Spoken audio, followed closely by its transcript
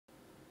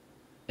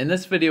In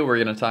this video, we're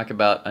going to talk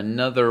about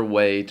another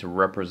way to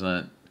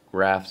represent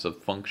graphs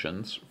of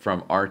functions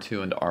from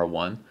R2 into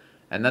R1,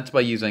 and that's by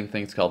using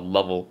things called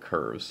level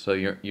curves. So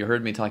you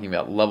heard me talking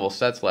about level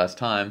sets last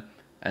time,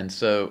 and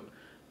so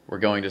we're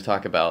going to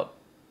talk about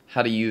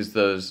how to use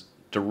those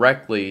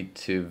directly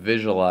to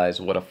visualize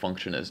what a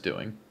function is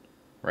doing,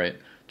 right?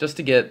 Just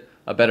to get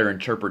a better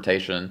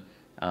interpretation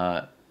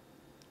of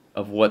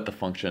what the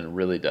function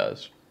really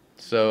does.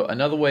 So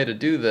another way to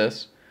do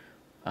this,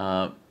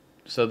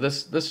 so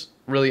this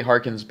really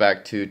harkens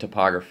back to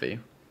topography,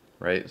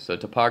 right? So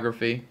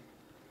topography,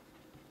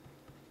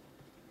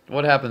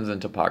 what happens in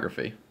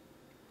topography?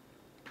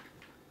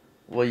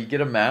 Well, you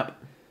get a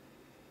map,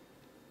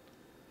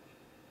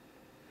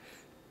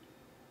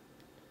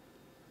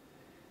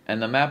 and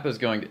the map is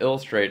going to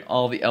illustrate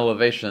all the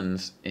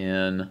elevations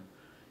in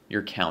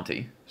your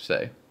county,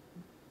 say.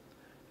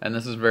 And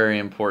this is very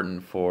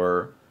important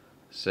for,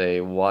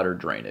 say, water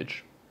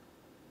drainage,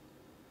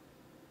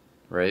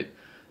 right?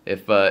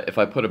 If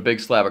I put a big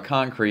slab of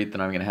concrete,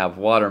 then I'm going to have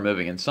water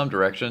moving in some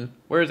direction.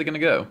 Where is it going to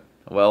go?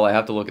 Well, I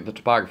have to look at the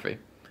topography.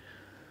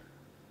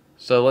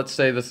 So let's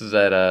say this is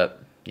at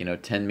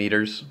 10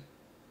 meters,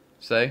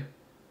 say.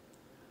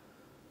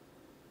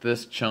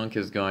 This chunk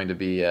is going to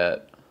be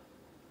at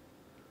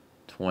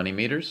 20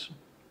 meters.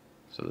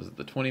 So this is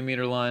the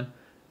 20-meter line.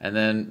 And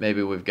then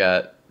maybe we've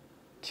got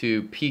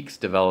two peaks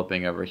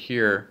developing over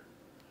here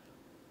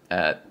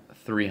at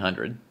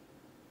 300.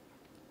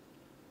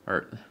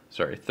 Or,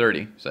 sorry,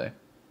 30, say.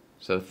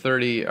 So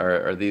 30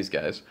 are these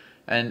guys.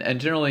 And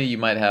generally you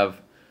might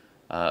have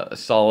a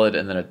solid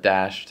and then a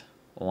dashed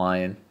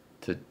line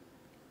to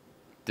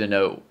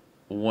denote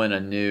when a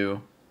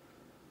new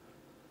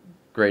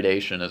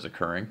gradation is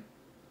occurring.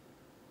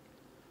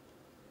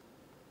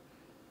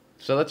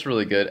 So that's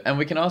really good. And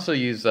we can also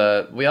use,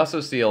 we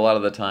also see a lot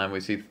of the time, we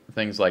see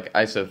things like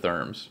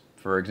isotherms,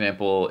 for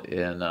example,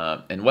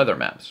 in weather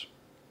maps.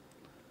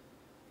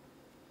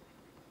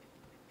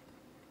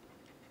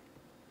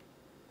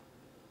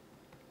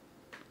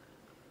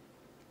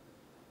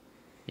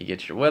 You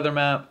get your weather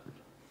map,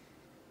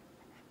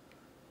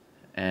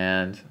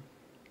 and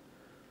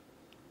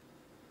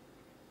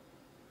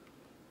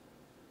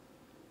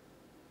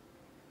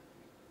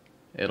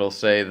it'll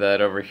say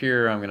that over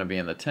here I'm going to be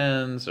in the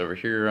 10s, over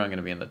here I'm going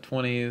to be in the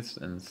 20s,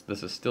 and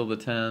this is still the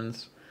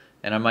 10s.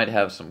 And I might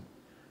have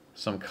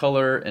some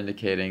color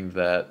indicating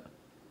that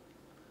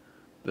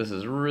this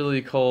is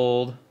really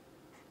cold,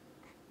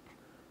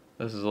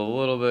 this is a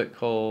little bit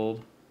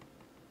cold,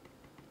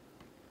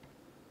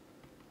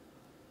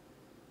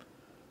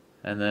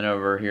 and then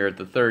over here at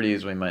the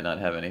 30s we might not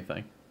have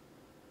anything.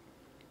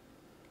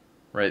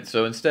 Right,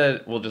 so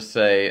instead we'll just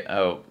say,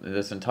 oh,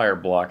 this entire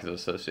block is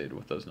associated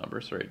with those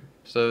numbers, right?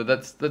 So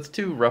that's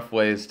two rough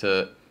ways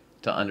to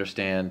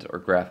understand or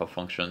graph a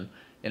function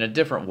in a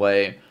different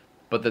way,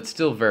 but that's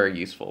still very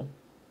useful.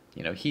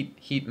 You know,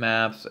 heat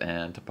maps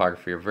and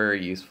topography are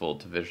very useful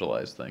to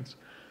visualize things.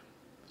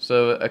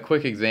 So a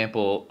quick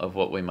example of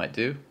what we might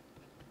do.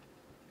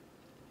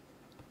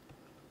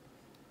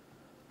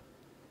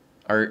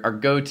 Our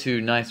go-to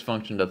nice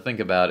function to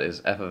think about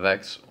is f of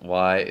x,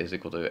 y is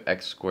equal to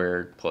x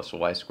squared plus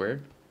y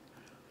squared.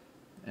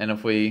 And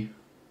if we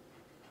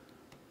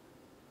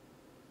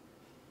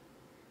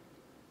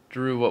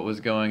drew what was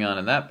going on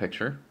in that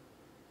picture,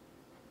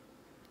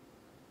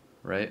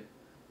 right?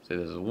 Say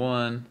this is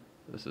 1,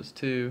 this is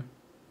 2,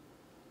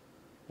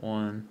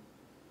 1,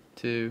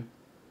 2,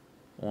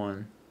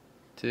 1,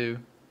 2,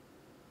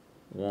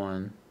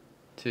 1,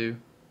 2,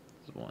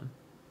 this is 1,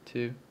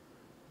 2,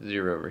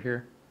 0 over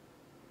here.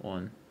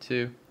 1,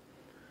 2.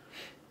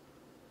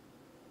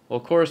 Well,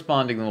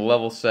 corresponding to the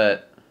level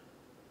set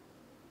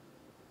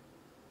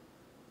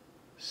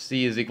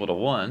C is equal to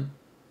 1,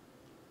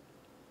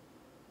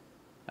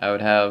 I would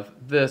have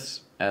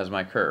this as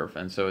my curve,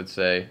 and so it'd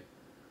say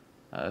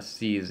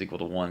C is equal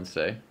to 1,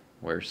 say,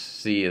 where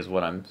C is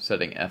what I'm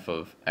setting f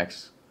of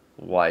x,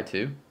 y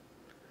to.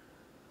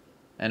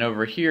 And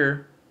over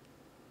here,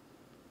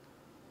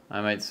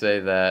 I might say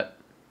that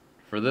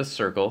for this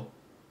circle,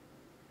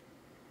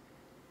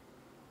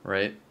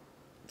 right,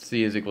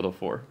 C is equal to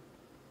 4.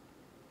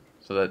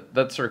 So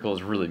that circle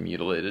is really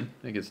mutilated.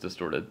 It gets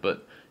distorted,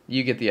 but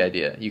you get the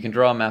idea. You can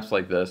draw maps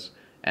like this,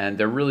 and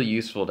they're really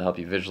useful to help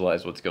you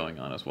visualize what's going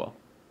on as well.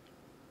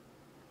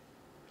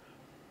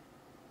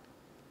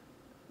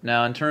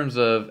 Now, in terms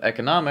of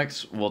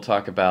economics, we'll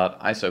talk about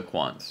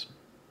isoquants.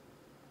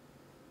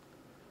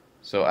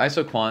 So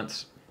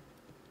isoquants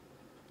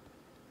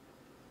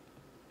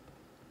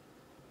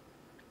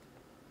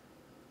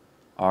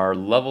are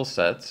level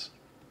sets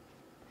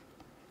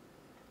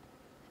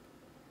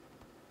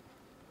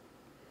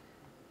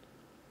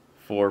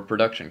for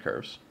production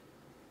curves.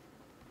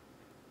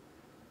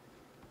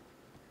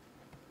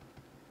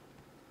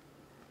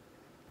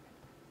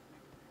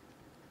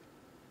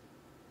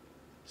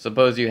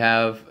 Suppose you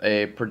have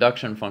a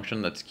production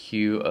function that's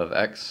q of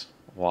x,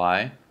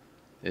 y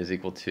is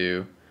equal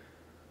to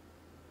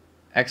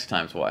x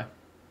times y.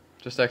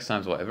 Just x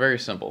times y. Very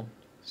simple.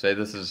 Say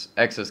this is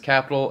x is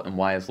capital and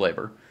y is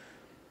labor.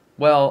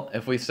 Well,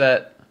 if we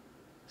set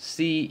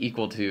C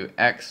equal to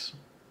X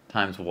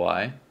times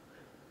Y,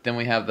 then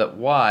we have that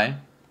Y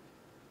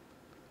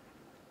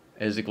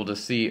is equal to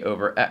C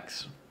over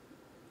X.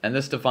 And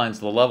this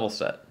defines the level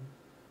set.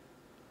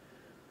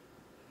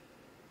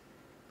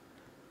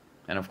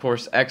 And of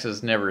course, X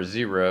is never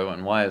 0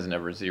 and Y is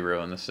never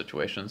 0 in this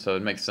situation, so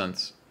it makes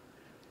sense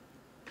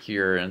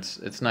here, and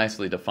it's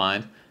nicely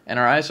defined. And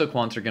our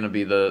isoquants are going to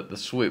be the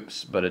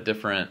swoops, but at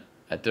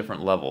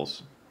different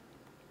levels.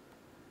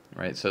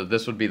 Right? So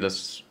this would be the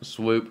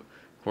swoop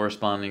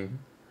corresponding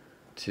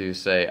to,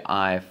 say,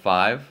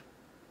 I5,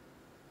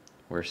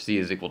 where C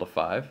is equal to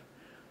 5.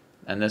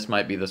 And this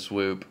might be the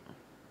swoop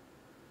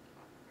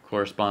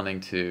corresponding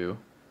to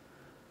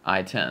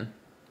I10,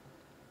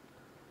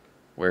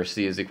 where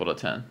C is equal to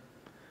 10.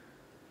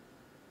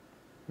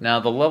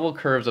 Now the level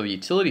curves of a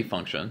utility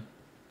function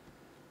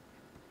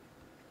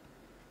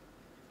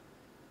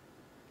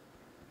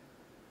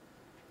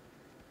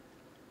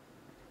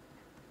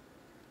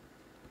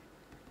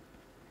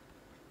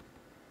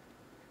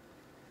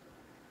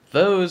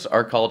those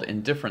are called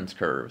indifference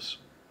curves.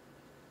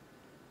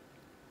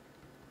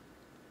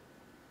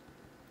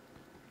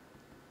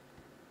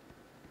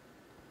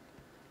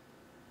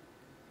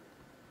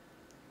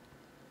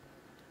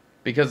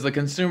 Because the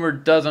consumer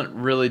doesn't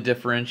really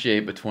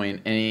differentiate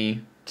between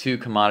any two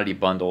commodity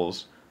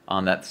bundles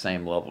on that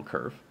same level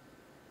curve.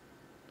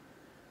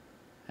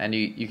 And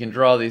you can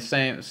draw these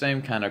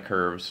same kind of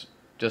curves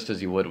just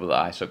as you would with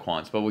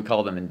isoquants, but we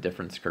call them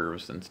indifference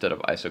curves instead of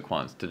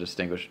isoquants to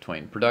distinguish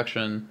between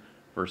production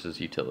versus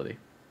utility.